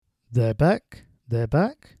They're back? They're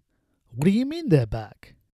back? What do you mean they're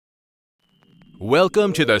back?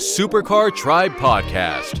 Welcome to the Supercar Tribe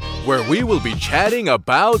Podcast, where we will be chatting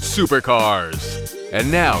about supercars. And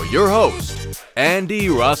now, your host, Andy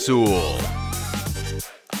Rasul.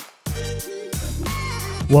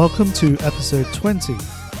 Welcome to episode 20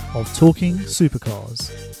 of Talking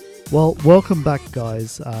Supercars. Well, welcome back,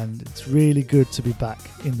 guys, and it's really good to be back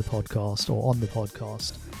in the podcast, or on the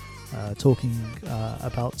podcast, talking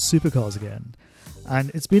about supercars again. And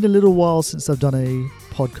it's been a little while since I've done a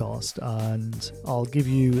podcast, and I'll give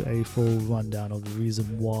you a full rundown of the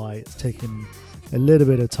reason why it's taken a little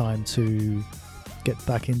bit of time to get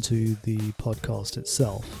back into the podcast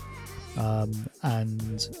itself.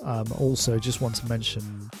 And also just want to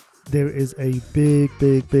mention there is a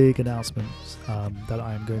big announcement that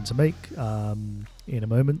I am going to make in a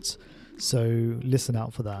moment, so listen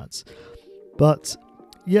out for that. But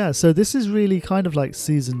yeah, so this is really kind of like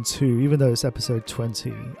season 2, even though it's episode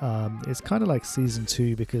 20. It's kind of like season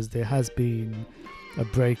 2 because there has been a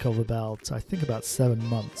break of about 7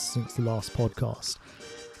 months since the last podcast.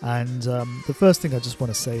 And the first thing I just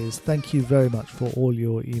want to say is thank you very much for all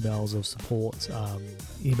your emails of support,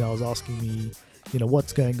 emails asking me,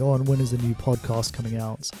 what's going on, when is the new podcast coming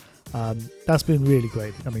out. That's been really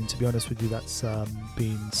great. I mean, to be honest with you, that's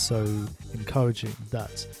been so encouraging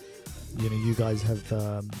that you guys have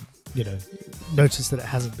noticed that it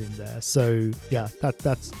hasn't been there. So yeah,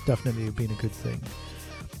 that's definitely been a good thing.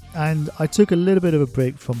 And I took a little bit of a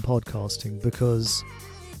break from podcasting because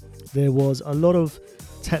there was a lot of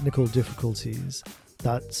technical difficulties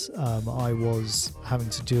that I was having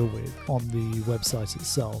to deal with on the website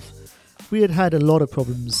itself. We had a lot of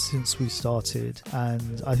problems since we started,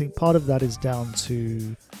 and I think part of that is down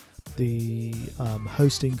to the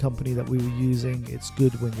hosting company that we were using. It's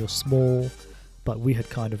good when you're small, but we had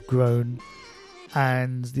kind of grown.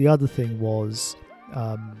 And the other thing was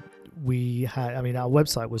our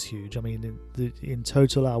website was huge. I mean, in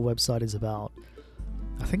total, our website is about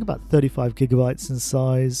 35 gigabytes in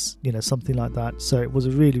size, something like that. So it was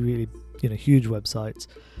a really huge website.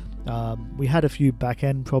 We had a few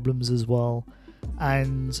back-end problems as well,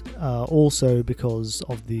 and also because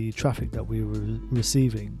of the traffic that we were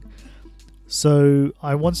receiving. So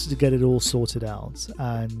I wanted to get it all sorted out,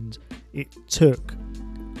 and it took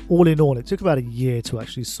about a year to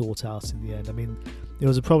actually sort out in the end. I mean, there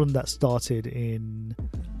was a problem that started in,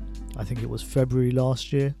 I think it was February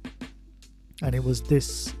last year, and it was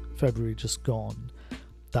this February just gone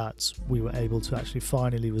that we were able to actually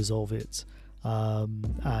finally resolve it.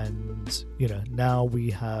 And now we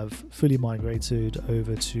have fully migrated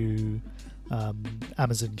over to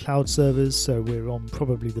Amazon cloud servers, so we're on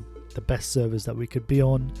probably the best servers that we could be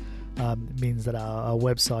on. It means that our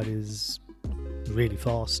website is really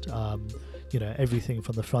fast, everything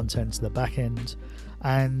from the front end to the back end,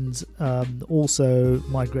 and also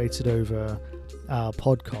migrated over our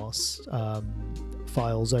podcast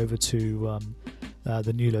files over to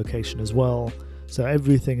the new location as well. So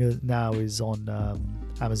everything now is on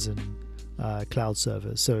Amazon cloud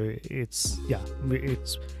servers. So it's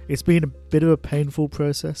been a bit of a painful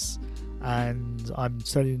process, and I'm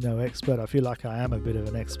certainly no expert. I feel like I am a bit of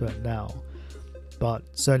an expert now, but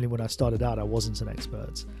certainly when I started out I wasn't an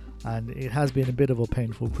expert, and it has been a bit of a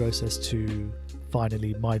painful process to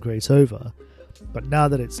finally migrate over. But now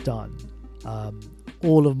that it's done,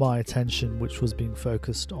 all of my attention, which was being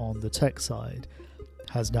focused on the tech side,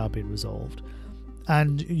 has now been resolved.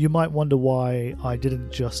 And you might wonder why I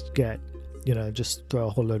didn't just get, just throw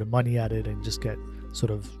a whole load of money at it and just get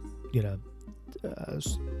sort of,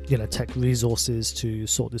 tech resources to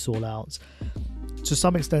sort this all out. To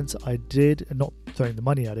some extent I did, and not throwing the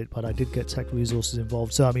money at it, but I did get tech resources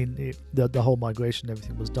involved. So I mean, the whole migration,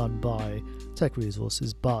 everything was done by tech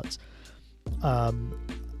resources. But this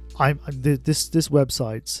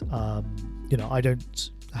website, I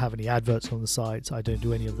don't have any adverts on the site. I don't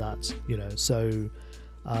do any of that, so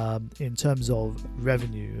in terms of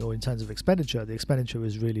revenue or in terms of expenditure, the expenditure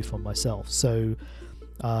is really from myself. So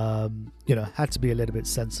had to be a little bit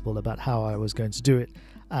sensible about how I was going to do it.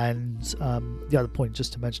 And the other point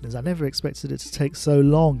just to mention is I never expected it to take so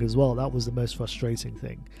long as well. That was the most frustrating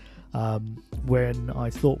thing. When I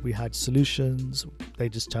thought we had solutions, they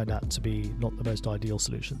just turned out to be not the most ideal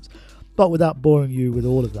solutions. But without boring you with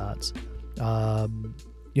all of that,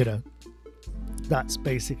 that's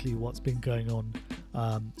basically what's been going on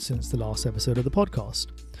since the last episode of the podcast.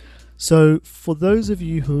 So for those of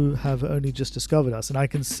you who have only just discovered us, and I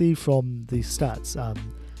can see from the stats,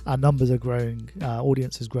 our numbers are growing, our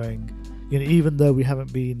audience is growing, even though we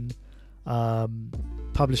haven't been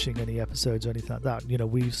publishing any episodes or anything like that,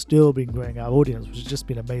 we've still been growing our audience, which has just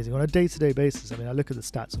been amazing on a day-to-day basis. I mean, I look at the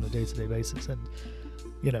stats on a day-to-day basis, and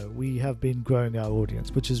we have been growing our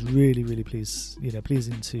audience, which is really, really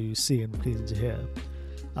pleasing to see and pleasing to hear.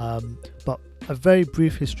 But a very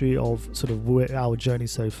brief history of sort of our journey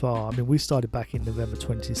so far. I mean, we started back in November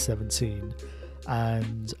 2017,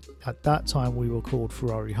 and at that time we were called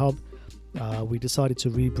Ferrari Hub. We decided to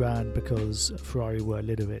rebrand because Ferrari were a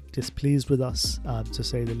little bit displeased with us, to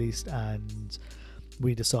say the least, and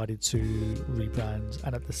we decided to rebrand.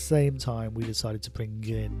 And at the same time, we decided to bring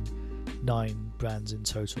in 9 brands in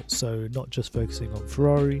total. So not just focusing on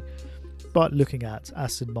Ferrari, but looking at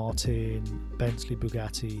Aston Martin, Bentley,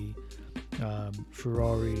 Bugatti,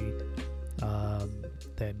 Ferrari,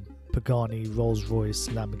 then Pagani, Rolls-Royce,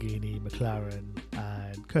 Lamborghini, McLaren,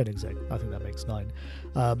 and Koenigsegg. I think that makes 9.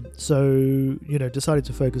 So decided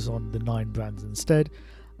to focus on the 9 brands instead,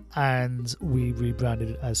 and we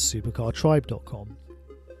rebranded it as supercartribe.com.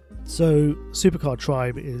 So Supercar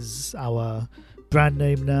Tribe is our brand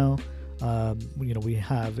name now. We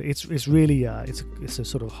have it's really it's a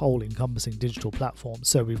sort of whole encompassing digital platform.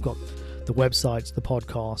 So we've got the websites, the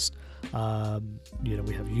podcast,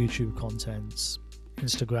 we have YouTube content,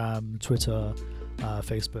 Instagram, Twitter,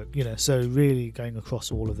 Facebook, so really going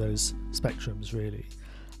across all of those spectrums really.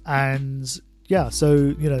 And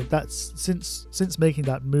so that's since making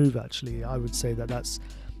that move, actually I would say that that's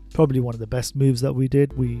probably one of the best moves that we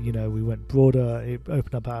did. We went broader, it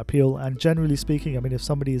opened up our appeal, and generally speaking, I mean, if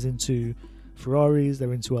somebody is into Ferraris,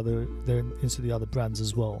 they're into the other brands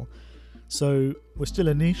as well. So we're still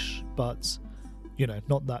a niche, but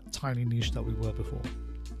not that tiny niche that we were before.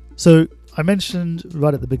 So I mentioned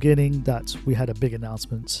right at the beginning that we had a big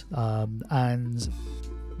announcement, and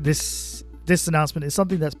this announcement is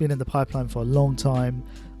something that's been in the pipeline for a long time.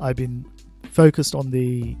 I've been focused on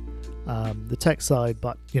the tech side,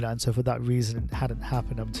 but and so for that reason it hadn't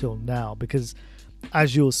happened until now, because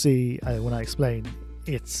as you'll see when I explain,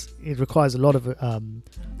 it requires a lot of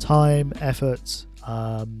time, effort,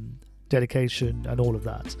 dedication, and all of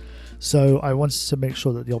that. So I wanted to make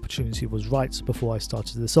sure that the opportunity was right before I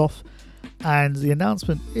started this off. And the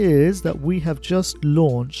announcement is that we have just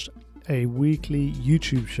launched a weekly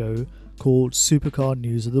YouTube show called Supercar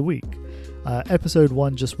News of the Week. Episode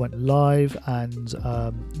 1 just went live, and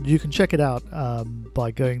you can check it out by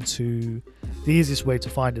going to, the easiest way to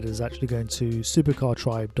find it is actually going to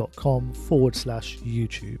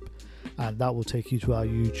supercartribe.com/YouTube, and that will take you to our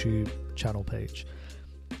YouTube channel page.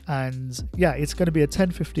 And it's going to be a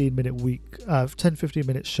 10-15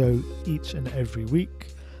 minute show each and every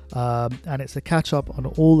week, and it's a catch up on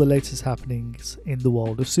all the latest happenings in the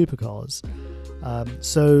world of supercars.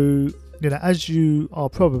 So as you are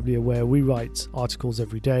probably aware, we write articles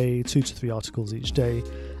every day, 2 to 3 articles each day,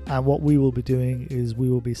 and what we will be doing is we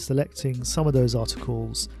will be selecting some of those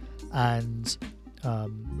articles, and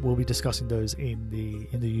we'll be discussing those in the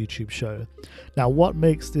YouTube show. Now, what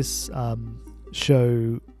makes this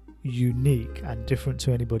show unique and different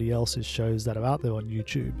to anybody else's shows that are out there on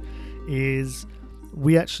YouTube is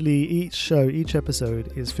we actually, each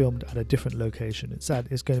episode is filmed at a different location. It's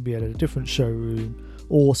going to be at a different showroom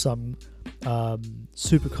or some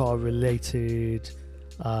supercar related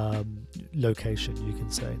location, you can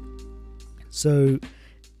say. So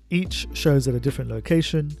each show's at a different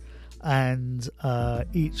location, and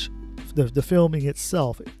the filming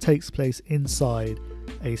itself takes place inside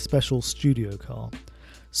a special studio car.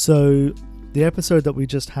 So the episode that we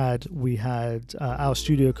just had, our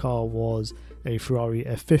studio car was a Ferrari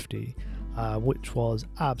F50, which was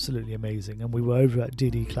absolutely amazing, and we were over at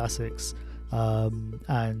DD Classics,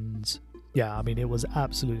 and it was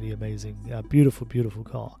absolutely amazing. Beautiful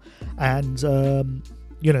car. And the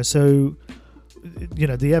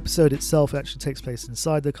episode itself actually takes place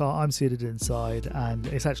inside the car. I'm seated inside, and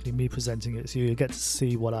it's actually me presenting it, so you get to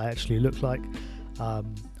see what I actually look like.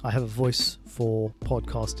 I have a voice for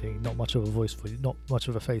podcasting, not much of a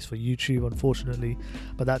face for YouTube, unfortunately,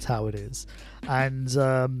 but that's how it is. And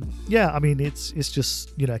it's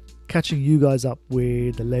just catching you guys up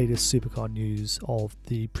with the latest supercar news of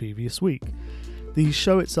the previous week. The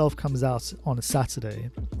show itself comes out on a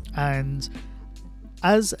Saturday, and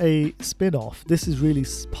as a spin-off, this is really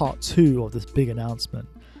part 2 of this big announcement.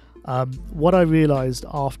 What I realized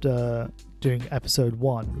after doing episode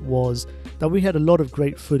 1 was that we had a lot of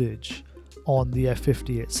great footage on the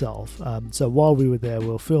F50 itself. So while we were there, we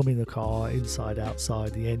were filming the car inside,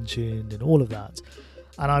 outside, the engine and all of that.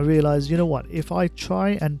 And I realized, you know what, if I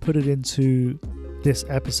try and put it into this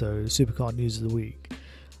episode, Supercar News of the Week,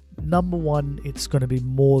 number one, it's going to be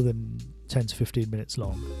more than 10 to 15 minutes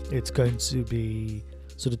long. It's going to be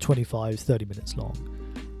sort of 25, 30 minutes long.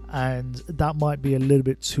 and that might be a little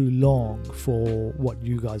bit too long for what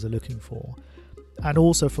you guys are looking for. And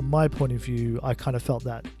also from my point of view, I kind of felt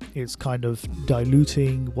that it's kind of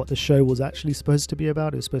diluting what the show was actually supposed to be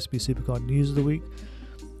about. It was supposed to be Supercar News of the Week.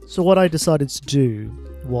 So what I decided to do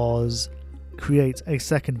was create a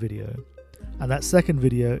second video. And that second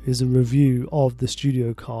video is a review of the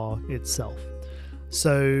studio car itself.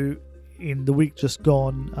 So in the week just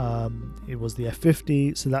gone, it was the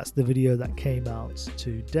F50. So that's the video that came out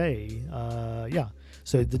today.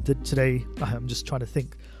 So today, I'm just trying to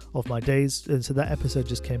think of my days, and so that episode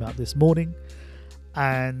just came out this morning,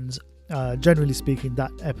 and generally speaking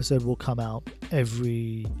that episode will come out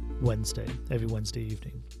every Wednesday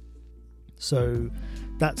evening. So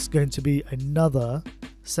that's going to be another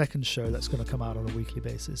second show that's going to come out on a weekly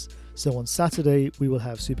basis. So on Saturday we will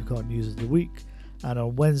have Supercar News of the Week, and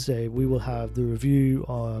on Wednesday we will have the review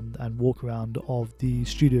and walk around of the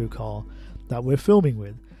studio car that we're filming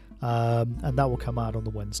with, and that will come out on the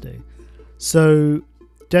Wednesday. So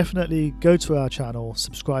definitely go to our channel,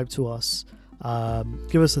 subscribe to us,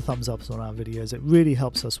 give us a thumbs up on our videos. It really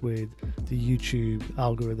helps us with the YouTube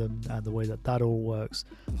algorithm and the way that all works.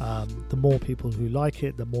 The more people who like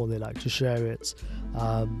it, the more they like to share it.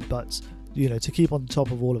 But to keep on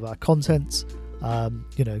top of all of our content,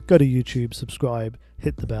 go to YouTube, subscribe,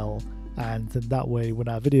 hit the bell, and then that way when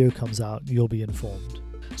our video comes out, you'll be informed.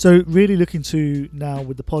 So really looking to now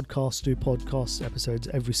with the podcast do podcast episodes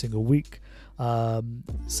every single week.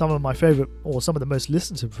 Some of my favorite, or some of the most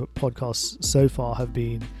listened to podcasts so far have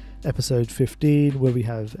been episode 15, where we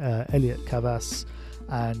have Elliot Cavas,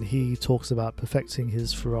 and he talks about perfecting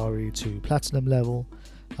his Ferrari to platinum level.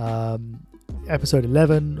 Episode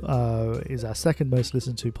 11 is our second most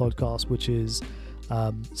listened to podcast, which is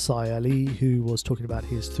Sai Ali, who was talking about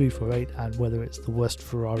his 348 and whether it's the worst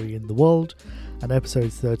Ferrari in the world. And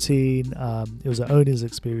episode 13, it was an owner's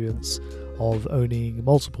experience of owning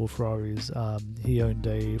multiple Ferraris. He owned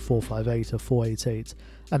a 458, a 488,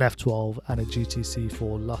 an F12 and a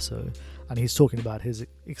GTC4 Lasso, and he's talking about his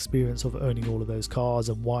experience of owning all of those cars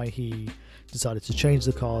and why he decided to change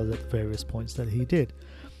the cars at the various points that he did.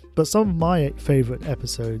 But some of my favourite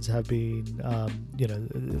episodes have been,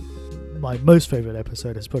 my most favourite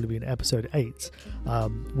episode has probably been episode 8,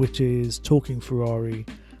 which is talking Ferrari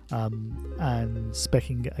and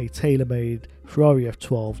speccing a tailor-made Ferrari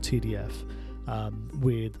F12 TDF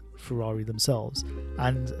with Ferrari themselves.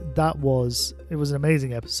 And it was an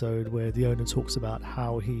amazing episode where the owner talks about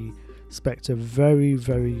how he specced a very,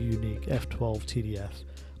 very unique F12 TDF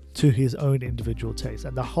to his own individual taste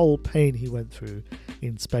and the whole pain he went through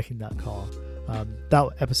in speccing that car. That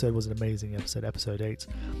episode was an amazing episode, episode 8.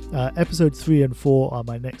 Episode 3 and 4 are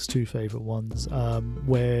my next two favourite ones,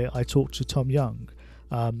 where I talked to Tom Young,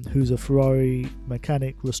 who's a Ferrari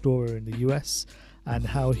mechanic restorer in the US, and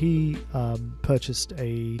how he purchased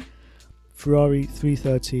a Ferrari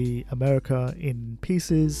 330 America in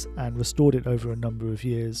pieces and restored it over a number of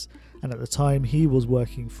years. And at the time he was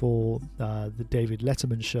working for the David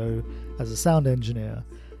Letterman show as a sound engineer,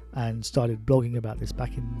 and started blogging about this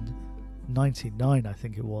back in 99, I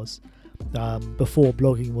think it was, before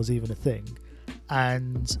blogging was even a thing.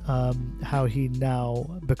 And how he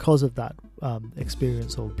now, because of that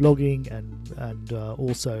experience of blogging and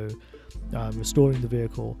also restoring the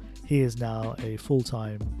vehicle, he is now a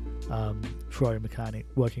full-time Ferrari mechanic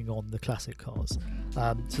working on the classic cars.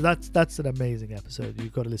 So that's an amazing episode.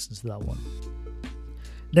 You've got to listen to that one.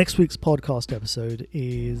 Next week's podcast episode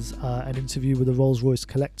is an interview with a Rolls-Royce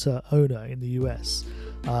collector owner in the US.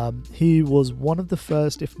 He was one of the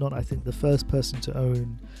first, if not I think the first person to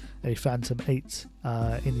own a Phantom 8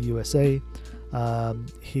 in the USA.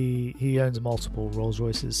 He owns multiple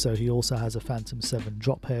Rolls-Royces, so he also has a Phantom 7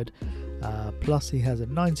 drophead, plus he has a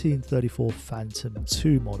 1934 Phantom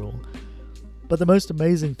 2 model. But the most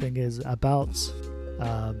amazing thing is about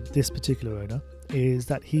this particular owner is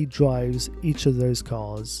that he drives each of those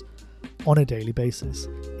cars on a daily basis,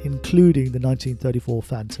 including the 1934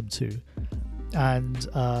 Phantom 2. And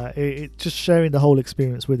it just sharing the whole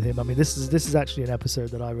experience with him. I mean, this is actually an episode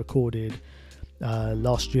that I recorded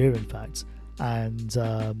last year, in fact, and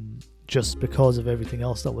just because of everything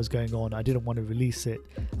else that was going on, I didn't want to release it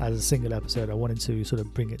as a single episode. I wanted to sort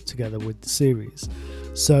of bring it together with the series.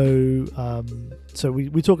 So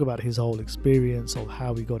we talk about his whole experience of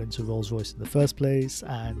how he got into Rolls-Royce in the first place,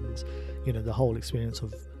 and the whole experience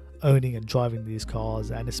of owning and driving these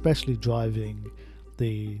cars, and especially driving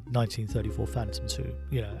the 1934 Phantom 2.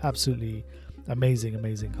 Absolutely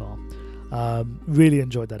amazing car. Really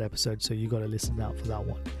enjoyed that episode, so you got to listen out for that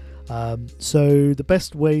one. So the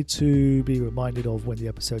best way to be reminded of when the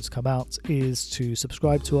episodes come out is to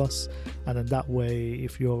subscribe to us, and then that way,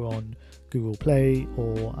 if you're on Google Play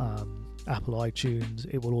or Apple iTunes,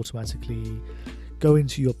 it will automatically go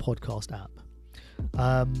into your podcast app.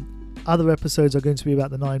 Other episodes are going to be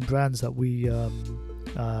about the 9 brands that we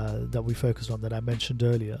focused on that I mentioned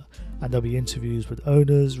earlier, and there'll be interviews with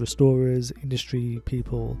owners, restorers, industry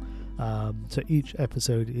people. So each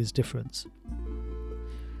episode is different.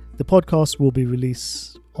 The podcast will be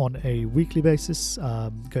released on a weekly basis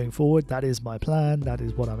going forward. That is my plan. That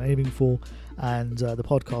is what I'm aiming for. And the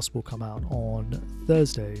podcast will come out on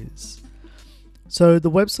Thursdays. So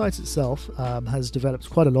the website itself has developed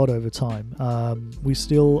quite a lot over time. We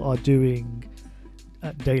still are doing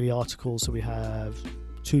daily articles. So we have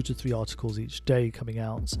 2 to 3 articles each day coming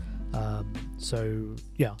out. So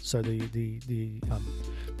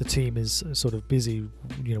the team is sort of busy,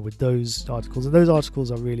 with those articles, and those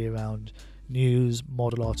articles are really around news,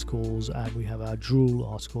 model articles, and we have our drool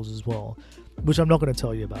articles as well, which I'm not going to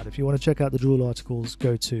tell you about. If you want to check out the drool articles,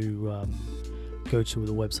 go to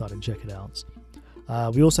the website and check it out.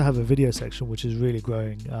 We also have a video section which is really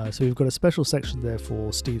growing. So we've got a special section there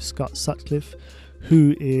for Steve Sutcliffe,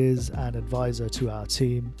 who is an advisor to our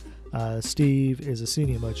team. Steve is a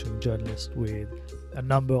senior motoring journalist with a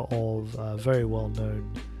number of very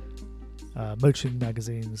well-known motoring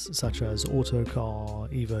magazines such as Autocar,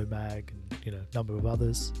 Evo Mag, and a number of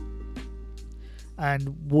others.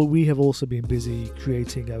 And we have also been busy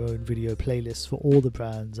creating our own video playlists for all the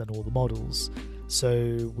brands and all the models.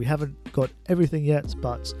 So we haven't got everything yet,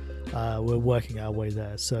 but we're working our way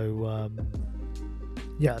there. So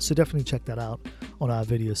so definitely check that out on our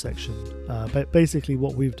video section. But basically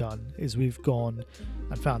what we've done is we've gone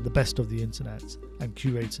and found the best of the internet and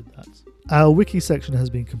curated that. Our wiki section has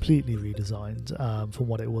been completely redesigned from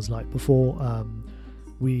what it was like before.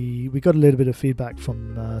 We got a little bit of feedback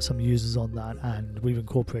from some users on that, and we've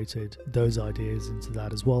incorporated those ideas into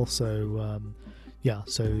that as well. So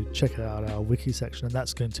so check out our wiki section, and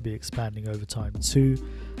that's going to be expanding over time too.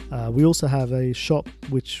 We also have a shop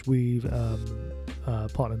which we've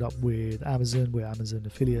partnered up with Amazon. We're Amazon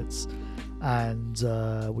affiliates, and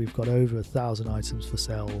we've got over 1,000 items for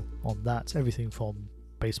sale on that. Everything from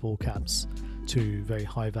baseball caps to very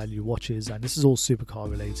high value watches, and this is all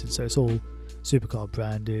supercar related, so it's all supercar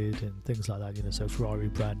branded and things like that, so Ferrari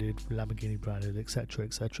branded, Lamborghini branded, etc.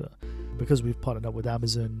 Because we've partnered up with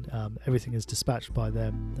Amazon, everything is dispatched by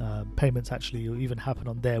them. Payments actually even happen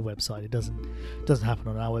on their website. It doesn't happen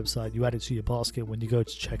on our website. You add it to your basket. When you go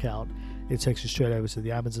to check out, it takes you straight over to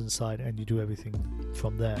the Amazon site, and you do everything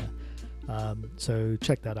from there. So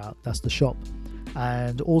check that out. That's the shop.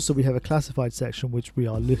 And also we have a classified section which we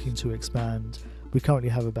are looking to expand. We currently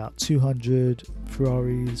have about 200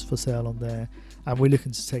 Ferraris for sale on there, and we're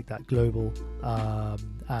looking to take that global.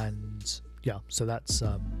 So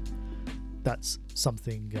that's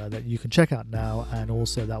something that you can check out now, and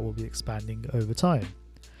also that will be expanding over time.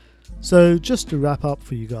 So just to wrap up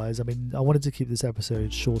for you guys, I wanted to keep this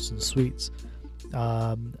episode short and sweet.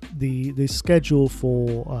 The schedule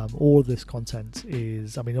for all of this content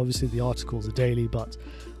is, obviously the articles are daily, but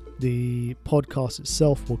the podcast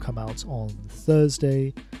itself will come out on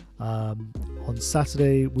Thursday. On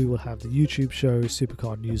Saturday we will have the YouTube show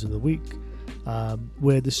Supercar News of the Week,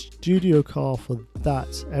 where the studio car for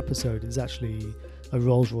that episode is actually a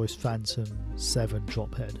Rolls-Royce Phantom 7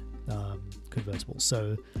 drophead convertible.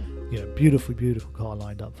 So beautiful car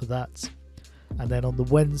lined up for that. And then on the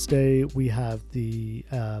Wednesday we have the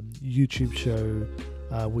YouTube show,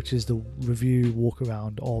 which is the review walk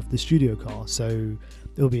around of the studio car. So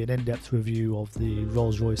there'll be an in-depth review of the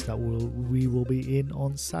Rolls-Royce that we will be in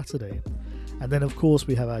on Saturday. And then of course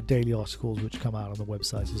we have our daily articles which come out on the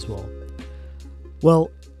website as well.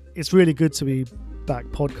 Well, it's really good to be back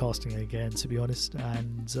podcasting again, to be honest,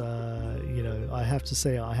 and I have to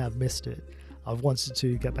say I have missed it. I've wanted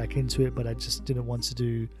to get back into it, but I just didn't want to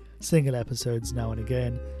do single episodes now and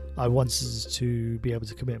again. I wanted to be able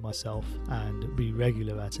to commit myself and be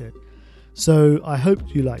regular at it. So I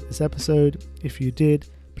hope you liked this episode. If you did,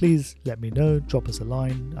 please let me know. Drop us a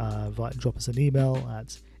line, drop us an email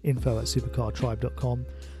at info@supercartribe.com.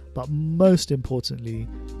 But most importantly,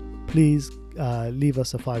 please leave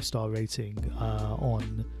us a 5-star rating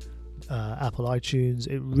on Apple iTunes.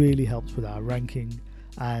 It really helps with our ranking.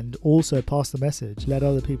 And also pass the message. Let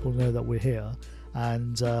other people know that we're here,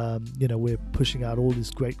 and we're pushing out all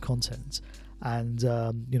this great content. And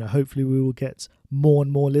hopefully we will get more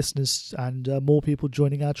and more listeners and more people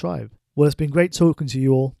joining our tribe. Well, it's been great talking to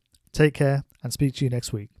you all. Take care, and speak to you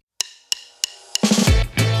next week.